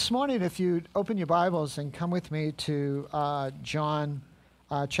This morning, if you'd open your Bibles and come with me to John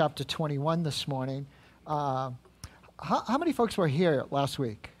chapter 21 this morning. How many folks were here last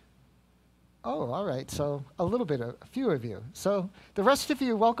week? Oh, all right. So a few of you. So the rest of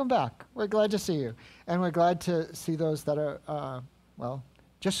you, welcome back. We're glad to see you. And we're glad to see those that are,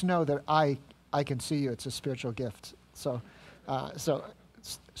 just know that I can see you. It's a spiritual gift. So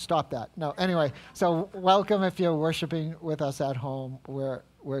stop that. No, anyway, so welcome if you're worshiping with us at home.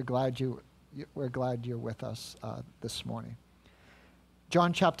 We're glad you're with us this morning.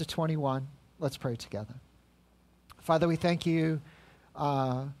 John chapter 21. Let's pray together. Father, we thank you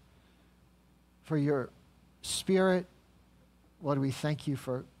for your Spirit. Lord, we thank you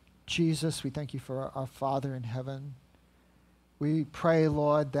for Jesus. We thank you for our Father in heaven. We pray,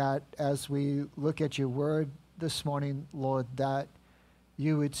 Lord, that as we look at your word this morning, Lord, that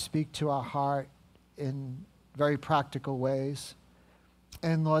you would speak to our heart in very practical ways.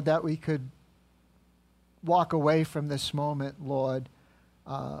 And Lord, that we could walk away from this moment, Lord,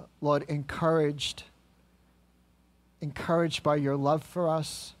 encouraged by your love for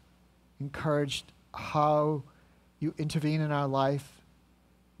us, encouraged how you intervene in our life,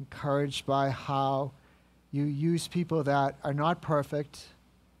 encouraged by how you use people that are not perfect,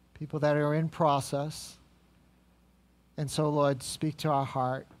 people that are in process. And so, Lord, speak to our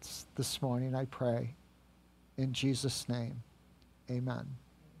hearts this morning, I pray. In Jesus' name, amen.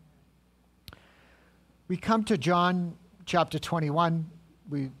 We come to John chapter 21.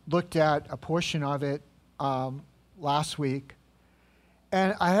 We looked at a portion of it last week.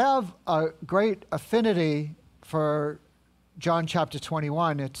 And I have a great affinity for John chapter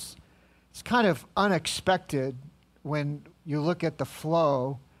 21. It's kind of unexpected when you look at the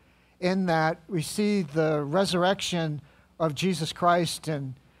flow, in that we see the resurrection of Jesus Christ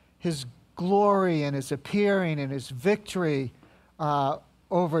and his glory and his appearing and his victory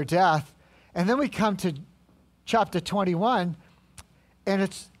over death. And then we come to chapter 21, and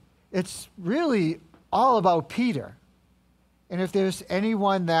it's really all about Peter. And if there's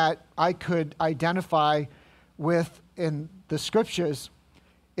anyone that I could identify with in the scriptures,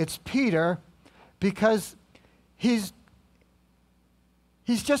 it's Peter, because he's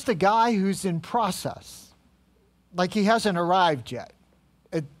just a guy who's in process. Like he hasn't arrived yet.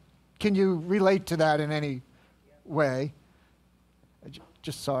 Can you relate to that in any way? I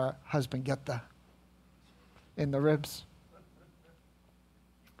just saw a husband get in the ribs.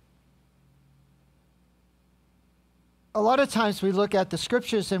 A lot of times we look at the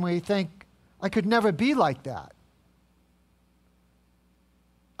scriptures and we think, I could never be like that.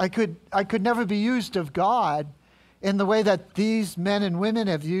 I could never be used of God in the way that these men and women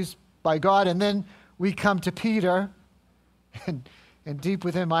have used by God. And then we come to Peter, and deep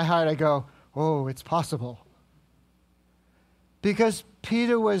within my heart I go, oh, it's possible. Because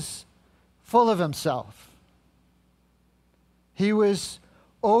Peter was full of himself. He was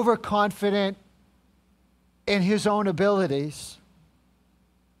overconfident in his own abilities.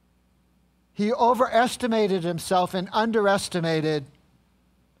 He overestimated himself and underestimated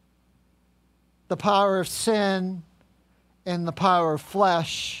the power of sin and the power of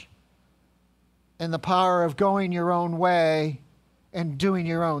flesh and the power of going your own way and doing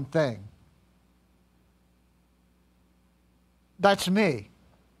your own thing. That's me.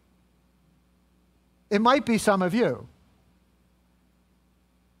 It might be some of you.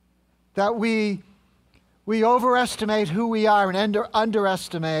 That we overestimate who we are and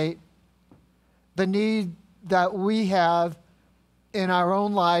underestimate the need that we have in our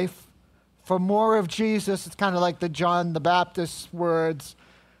own life for more of Jesus. It's kind of like the John the Baptist's words,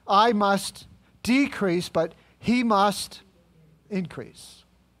 I must decrease, but he must increase.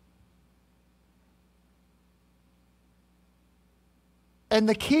 And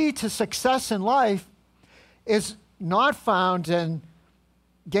the key to success in life is not found in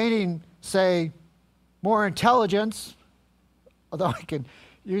gaining, say, more intelligence, although I can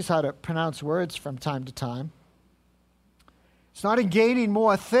use how to pronounce words from time to time. It's not in gaining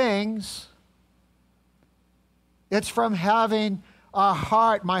more things. It's from having my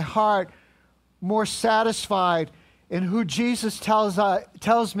heart, more satisfied in who Jesus tells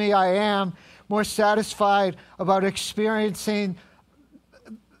me I am, more satisfied about experiencing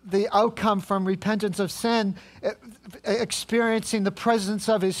the outcome from repentance of sin, experiencing the presence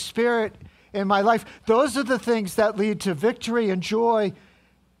of his Spirit in my life. Those are the things that lead to victory and joy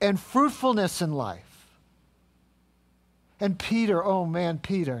and fruitfulness in life. And Peter, oh man,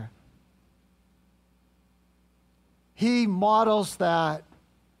 Peter, he models that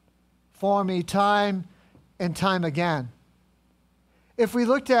for me time and time again. If we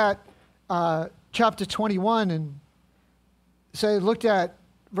looked at chapter 21 and looked at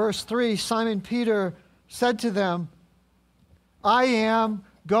verse 3, Simon Peter said to them, I am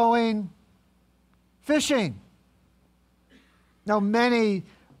going fishing. Now, many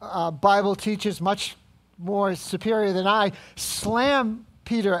Bible teachers, much more superior than I, slam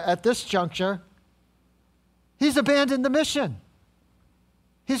Peter at this juncture. He's abandoned the mission.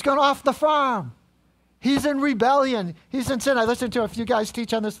 He's gone off the farm. He's in rebellion. He's in sin. I listened to a few guys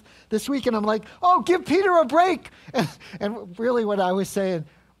teach on this week, and I'm like, oh, give Peter a break. And really what I was saying,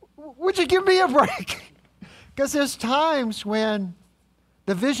 would you give me a break? Because there's times when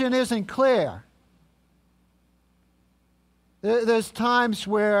the vision isn't clear. There's times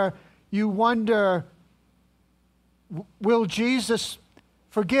where you wonder, will Jesus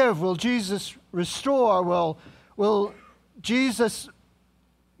forgive? Will Jesus restore? Will Jesus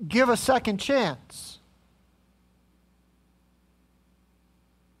give a second chance?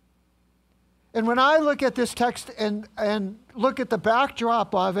 And when I look at this text and look at the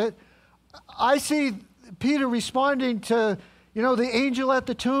backdrop of it, I see Peter responding to, the angel at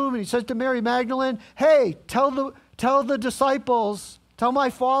the tomb, and he says to Mary Magdalene, hey, tell the disciples, tell my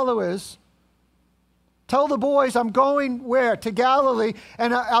followers, tell the boys I'm going where? To Galilee,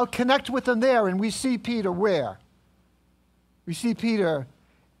 and I'll connect with them there. And we see Peter where? We see Peter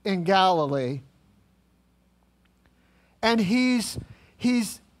in Galilee. And he's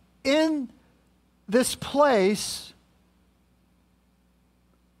in this place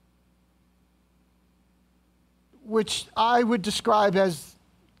which I would describe as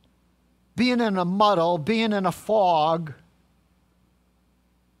being in a muddle, being in a fog,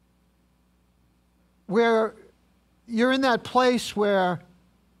 where you're in that place where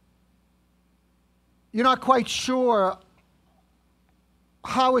you're not quite sure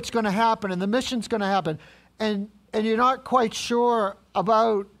how it's going to happen and the mission's going to happen, and you're not quite sure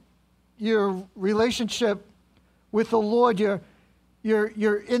about your relationship with the Lord. You're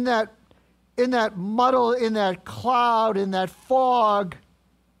in that muddle, in that cloud, in that fog.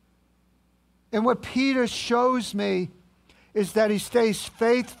 And what Peter shows me is that he stays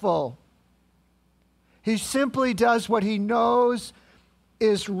faithful. He simply does what he knows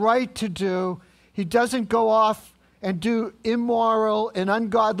is right to do. He doesn't go off and do immoral and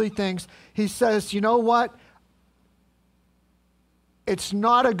ungodly things. He says, you know what? It's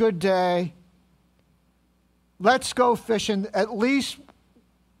not a good day. Let's go fishing. At least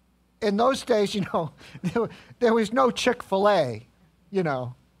in those days, there was no Chick-fil-A,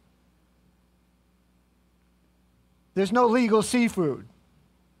 There's no legal seafood.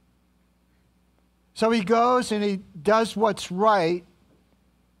 So he goes and he does what's right,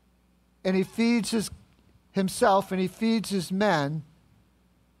 and he feeds himself and he feeds his men.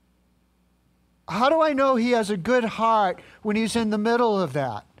 How do I know he has a good heart when he's in the middle of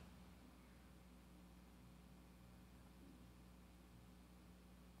that?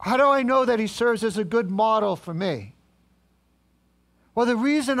 How do I know that he serves as a good model for me? Well, the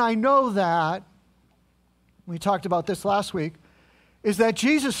reason I know that, we talked about this last week, is that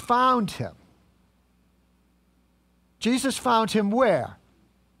Jesus found him. Jesus found him where?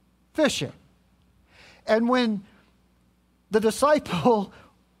 Fishing. And when the disciple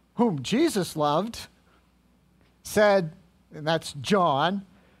whom Jesus loved said, and that's John,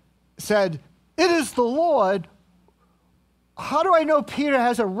 said, "It is the Lord," how do I know Peter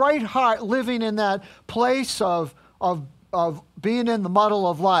has a right heart living in that place of being in the muddle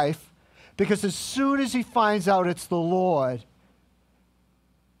of life? Because as soon as he finds out it's the Lord,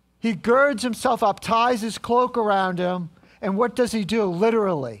 he girds himself up, ties his cloak around him, and what does he do?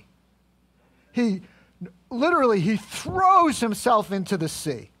 Literally, he throws himself into the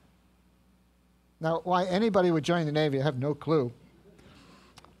sea. Now, why anybody would join the Navy, I have no clue.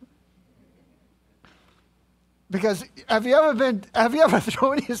 Because have you ever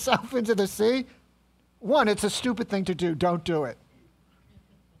thrown yourself into the sea? One, it's a stupid thing to do. Don't do it.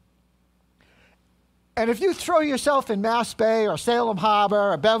 And if you throw yourself in Mass Bay or Salem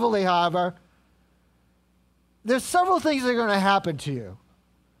Harbor or Beverly Harbor, there's several things that are going to happen to you.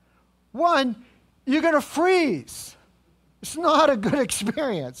 One, you're going to freeze. It's not a good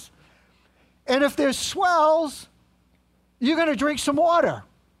experience. And if there's swells, you're going to drink some water.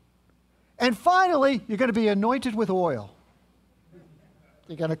 And finally, you're going to be anointed with oil.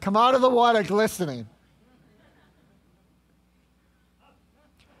 You're going to come out of the water glistening.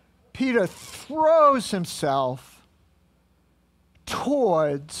 Peter throws himself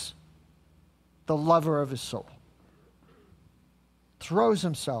towards the lover of his soul. Throws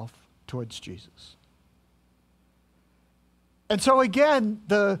himself towards Jesus. And so again,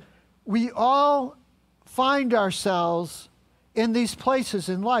 we all find ourselves in these places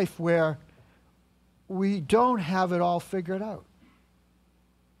in life where we don't have it all figured out.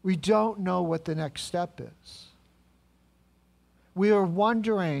 We don't know what the next step is. We are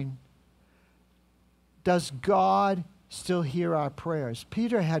wondering, does God still hear our prayers?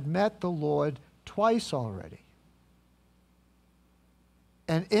 Peter had met the Lord twice already.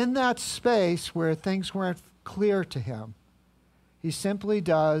 And in that space where things weren't clear to him, he simply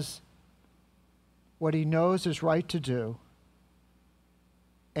does what he knows is right to do.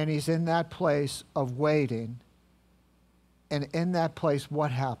 And he's in that place of waiting. And in that place,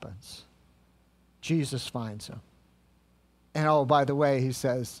 what happens? Jesus finds him. And oh, by the way, he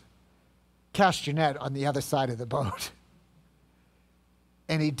says, cast your net on the other side of the boat.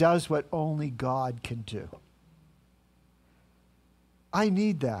 And he does what only God can do. I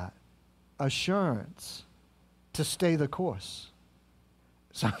need that assurance to stay the course.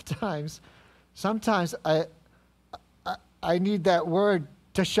 Sometimes I need that word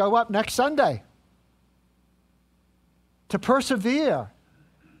to show up next Sunday. To persevere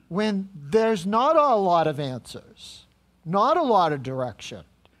when there's not a lot of answers, not a lot of direction.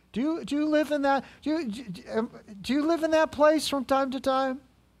 Do you live in that? Do you live in that place from time to time?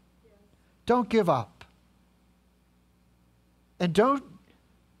 Yes. Don't give up. And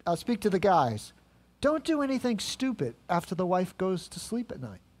I'll speak to the guys, don't do anything stupid after the wife goes to sleep at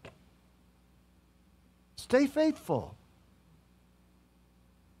night. Stay faithful.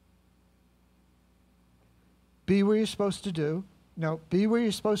 Be where you're supposed to do. No, be where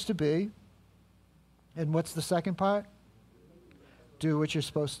you're supposed to be. And what's the second part? Do what you're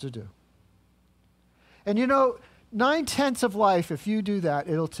supposed to do. And 9/10 of life, if you do that,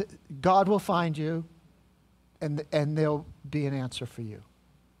 God will find you, and there'll be an answer for you.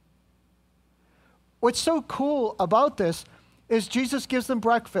 What's so cool about this is Jesus gives them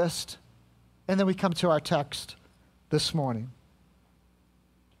breakfast, and then we come to our text this morning.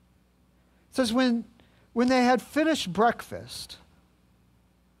 It says, when they had finished breakfast,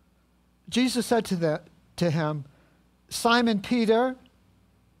 Jesus said to him, Simon Peter,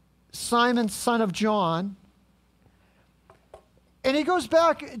 Simon, son of John. And he goes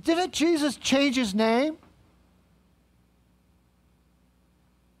back, didn't Jesus change his name?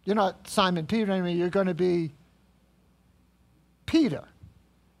 You're not Simon Peter anymore, you're going to be Peter.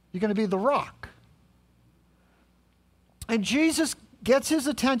 You're going to be the rock. And Jesus gets his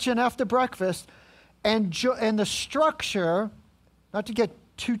attention after breakfast, and the structure, not to get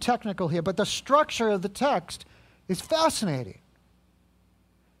too technical here, but the structure of the text is fascinating.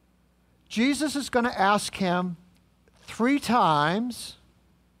 Jesus is going to ask him 3 times,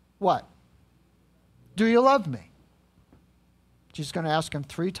 what? Do you love me? Jesus is going to ask him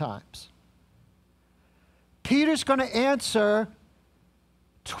 3 times. Peter's going to answer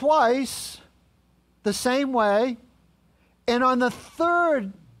twice the same way, and on the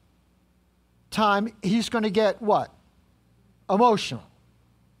 3rd time, he's going to get what? Emotional.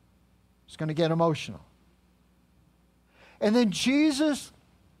 He's going to get emotional. And then Jesus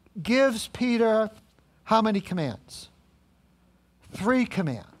gives Peter how many commands? 3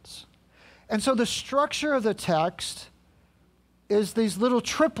 commands. And so the structure of the text is these little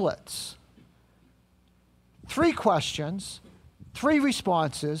triplets. 3 questions, 3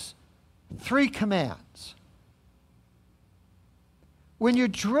 responses, 3 commands. When you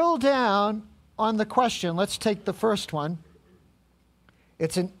drill down on the question, let's take the first one.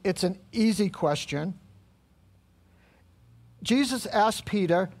 It's an easy question. Jesus asked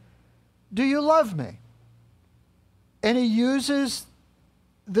Peter, do you love me? And he uses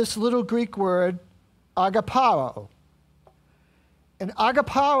this little Greek word, agapao. And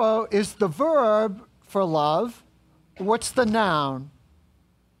agapao is the verb for love. What's the noun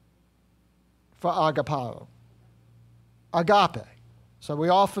for agapao? Agape. So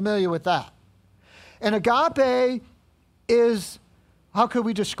we're all familiar with that. And agape is, how could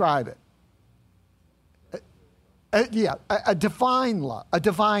we describe it? A divine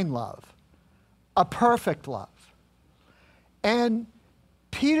love, a perfect love. And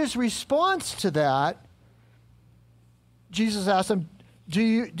Peter's response to that, Jesus asked him, do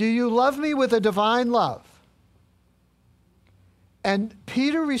you love me with a divine love? And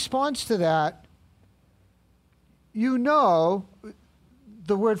Peter responds to that, the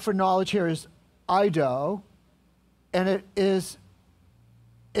word for knowledge here is ido, and it is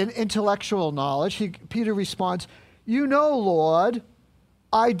an intellectual knowledge. Peter responds, Lord,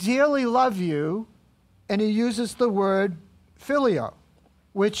 I dearly love you, and he uses the word phileo,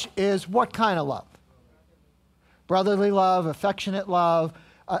 which is what kind of love? Brotherly love, affectionate love,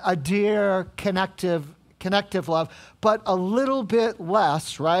 a dear, connective love, but a little bit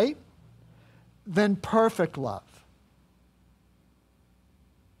less, right, than perfect love.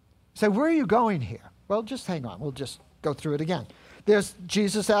 So where are you going here? Well, just hang on. We'll just go through it again.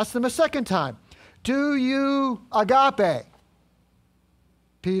 Jesus asked them a second time, do you agape?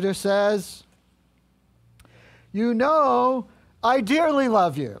 Peter says, you know, I dearly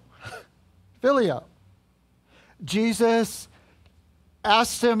love you. Phileo. Jesus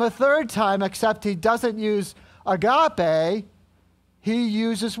asked him a third time, except he doesn't use agape. He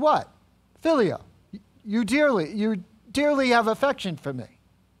uses what? Phileo. You dearly have affection for me.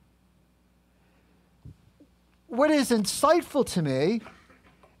 What is insightful to me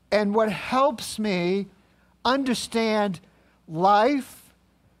and what helps me understand life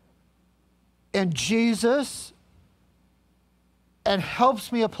and Jesus and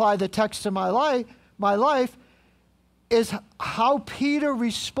helps me apply the text to my life is how Peter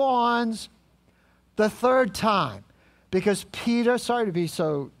responds the third time. Because Peter, sorry to be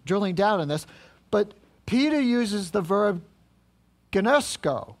so drilling down on this, but Peter uses the verb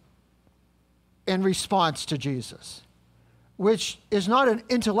gnosko in response to Jesus, which is not an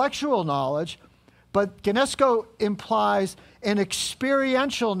intellectual knowledge, but gnosko implies an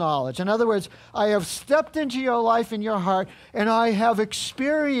experiential knowledge. In other words, I have stepped into your life and your heart, and I have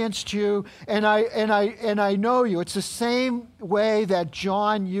experienced you, and I know you. It's the same way that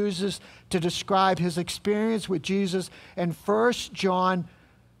John uses to describe his experience with Jesus in 1 John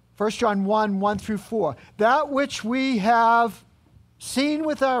 1 through 4. That which we have seen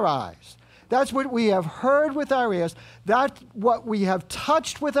with our eyes, that's what we have heard with our ears, that's what we have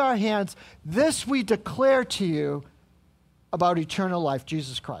touched with our hands, this we declare to you about eternal life,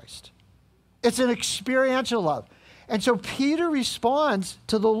 Jesus Christ. It's an experiential love. And so Peter responds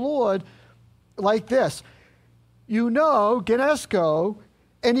to the Lord like this. You know, gnosko,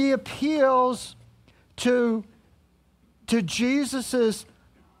 and he appeals to Jesus's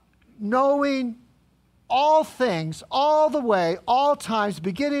knowing all things, all the way, all times,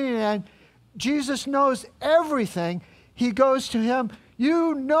 beginning and end. Jesus knows everything. He goes to him,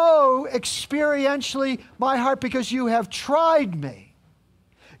 you know experientially my heart because you have tried me.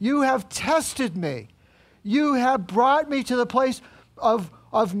 You have tested me. You have brought me to the place of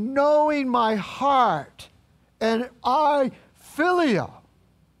knowing my heart. And I, Phileo.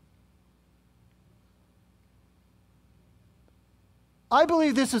 I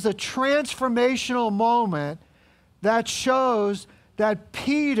believe this is a transformational moment that shows that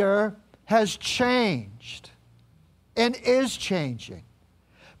Peter has changed and is changing.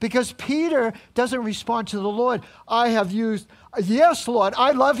 Because Peter doesn't respond to the Lord, I have used, yes, Lord,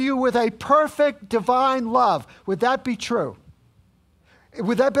 I love you with a perfect divine love. Would that be true?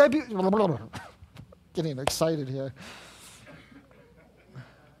 Would that be... Getting excited here.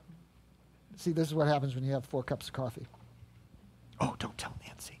 See, this is what happens when you have 4 cups of coffee. Oh, don't tell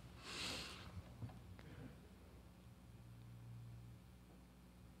Nancy.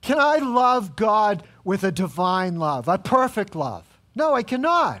 Can I love God with a divine love, a perfect love? No, I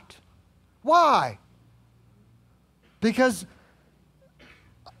cannot. Why? Because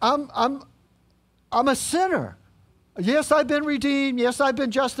I'm a sinner. Yes, I've been redeemed. Yes, I've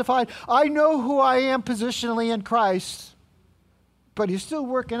been justified. I know who I am positionally in Christ. But he's still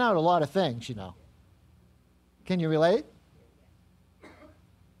working out a lot of things, you know. Can you relate?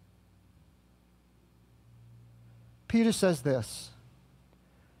 Peter says this.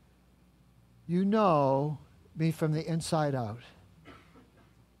 You know me from the inside out.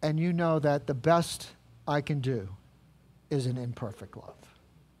 And you know that the best I can do is an imperfect love.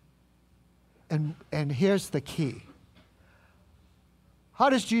 And here's the key. How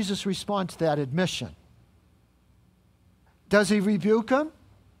does Jesus respond to that admission? Does he rebuke him?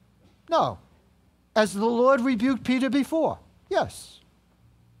 No. As the Lord rebuked Peter before? Yes.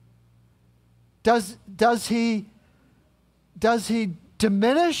 Does he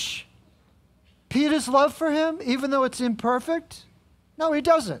diminish Peter's love for him, even though it's imperfect? No, he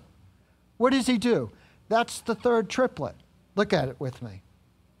doesn't. What does he do? That's the third triplet. Look at it with me.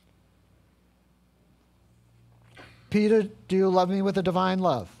 Peter, do you love me with a divine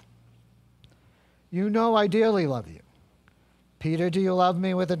love? You know I dearly love you. Peter, do you love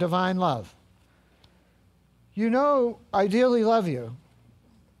me with a divine love? You know I dearly love you.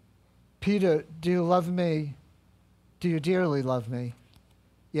 Peter, do you love me? Do you dearly love me?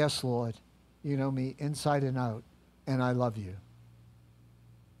 Yes, Lord. You know me inside and out, and I love you.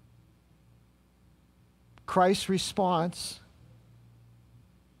 Christ's response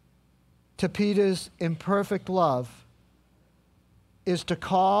to Peter's imperfect love is to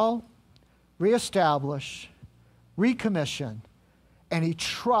call, reestablish, recommission, and he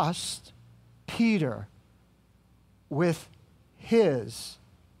trusts Peter with his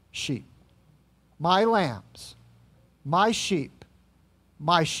sheep. My lambs, my sheep,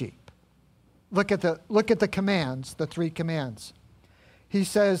 my sheep. Look at the commands, the 3 commands. He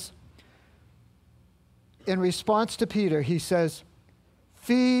says, in response to Peter, he says,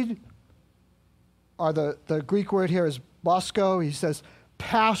 feed, or the Greek word here is bosco. He says,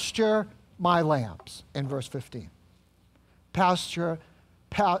 pasture my lambs in verse 15. Pasture,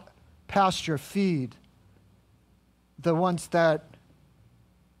 feed the ones that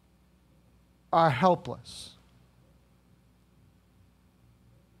are helpless.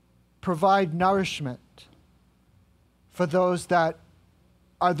 Provide nourishment for those that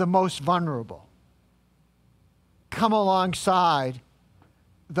are the most vulnerable. Come alongside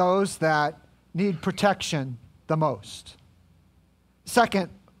those that need protection the most. Second,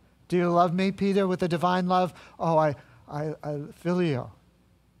 do you love me, Peter, with a divine love? Oh, I phileo.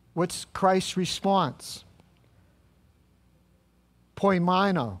 What's Christ's response?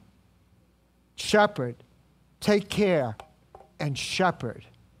 Poimino, shepherd, take care and shepherd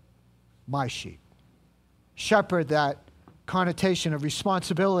my sheep. Shepherd, that connotation of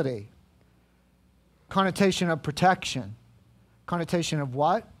responsibility, connotation of protection, connotation of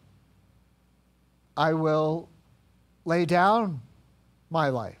what? I will lay down my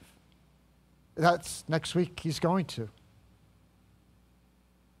life. That's next week he's going to.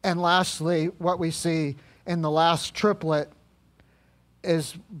 And lastly, what we see in the last triplet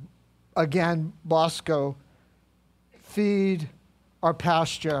is, again, Bosco, feed or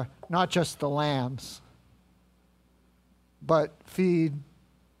pasture, not just the lambs, but feed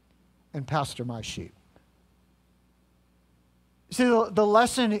and pasture my sheep. See, the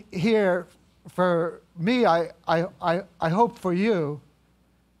lesson here for me, I hope for you,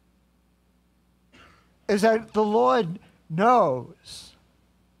 is that the Lord knows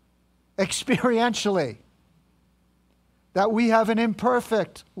experientially that we have an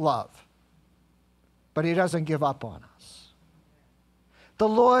imperfect love, but he doesn't give up on us. The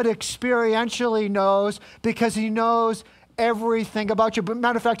Lord experientially knows because he knows everything about you. But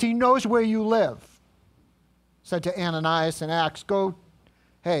matter of fact, he knows where you live. Said to Ananias in Acts, go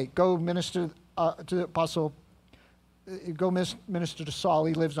minister to the apostle, go minister to Saul.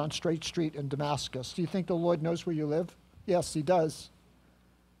 He lives on Straight Street in Damascus. Do you think the Lord knows where you live? Yes, he does.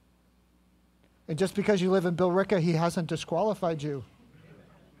 And just because you live in Billerica, he hasn't disqualified you.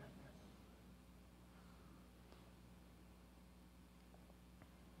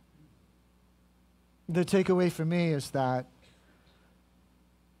 The takeaway for me is that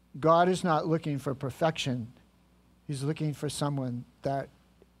God is not looking for perfection. He's looking for someone that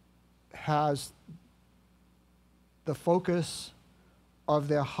has the focus of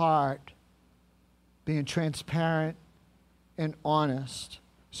their heart being transparent and honest,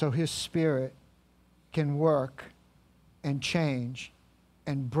 so his Spirit can work and change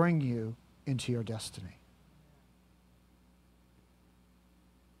and bring you into your destiny.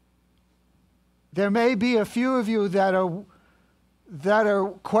 There may be a few of you that are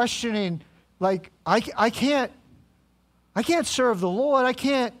questioning, like, I can't serve the Lord. I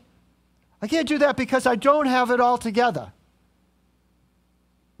can't do that because I don't have it all together.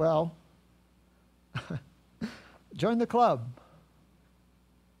 Well, join the club.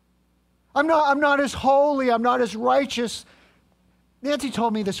 I'm not as holy. I'm not as righteous. Nancy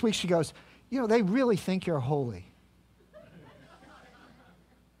told me this week, she goes, they really think you're holy.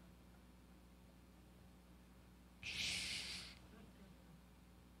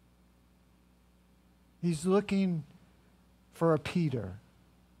 He's looking for a Peter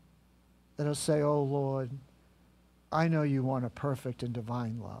that'll say, oh Lord, I know you want a perfect and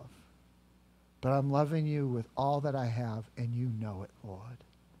divine love, but I'm loving you with all that I have, and you know it, Lord.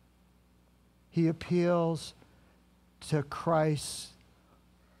 He appeals to Christ's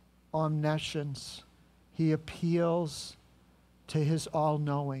omniscience. He appeals to his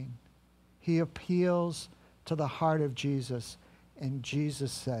all-knowing. He appeals to the heart of Jesus, and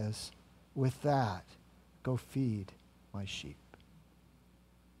Jesus says, with that, go feed my sheep.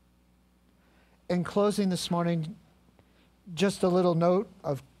 In closing this morning, just a little note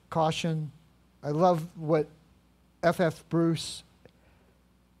of caution. I love what F.F. Bruce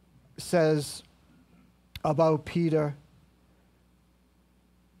says about Peter.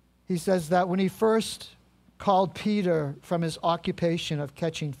 He says that when he first called Peter from his occupation of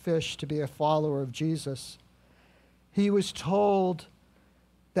catching fish to be a follower of Jesus, he was told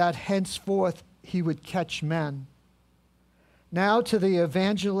that henceforth he would catch men. Now to the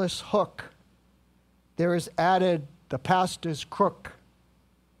evangelist's hook, there is added the pastor's crook.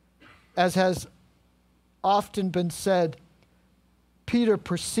 As has often been said, Peter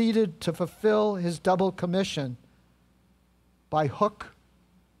proceeded to fulfill his double commission by hook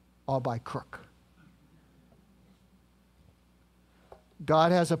or by crook.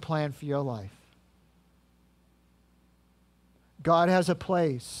 God has a plan for your life. God has a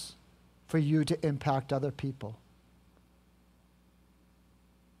place for you to impact other people.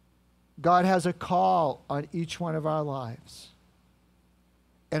 God has a call on each one of our lives.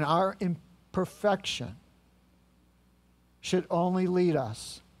 And our imperfection should only lead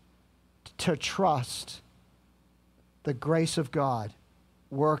us to trust the grace of God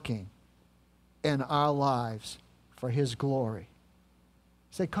working in our lives for His glory.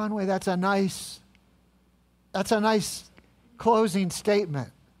 Say, Conway, that's a nice closing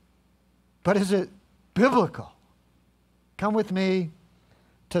statement. But is it biblical? Come with me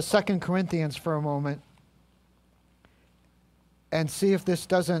to 2 Corinthians for a moment and see if this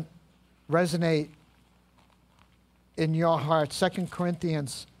doesn't resonate in your heart. 2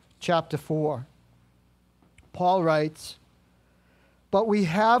 Corinthians chapter 4. Paul writes, "But we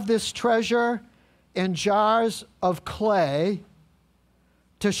have this treasure in jars of clay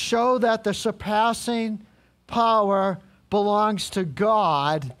to show that the surpassing power belongs to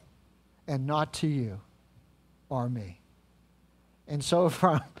God and not to you or me." And so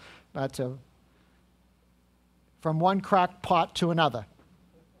from one cracked pot to another,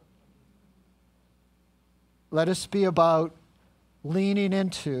 let us be about leaning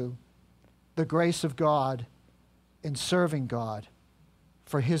into the grace of God in serving God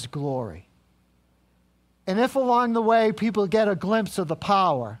for His glory. And if along the way people get a glimpse of the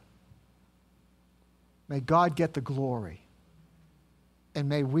power, may God get the glory. And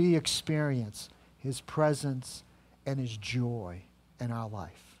may we experience His presence and His joy in our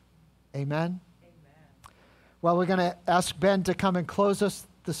life. Amen? Amen. Well, we're going to ask Ben to come and close us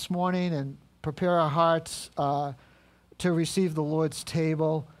this morning and prepare our hearts to receive the Lord's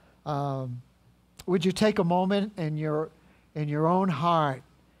table. Would you take a moment in your own heart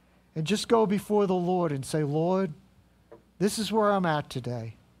and just go before the Lord and say, Lord, this is where I'm at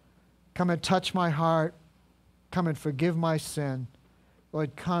today. Come and touch my heart. Come and forgive my sin.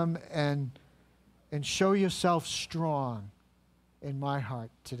 Lord, come and show yourself strong in my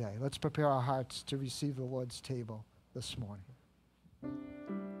heart today. Let's prepare our hearts to receive the Lord's table this morning.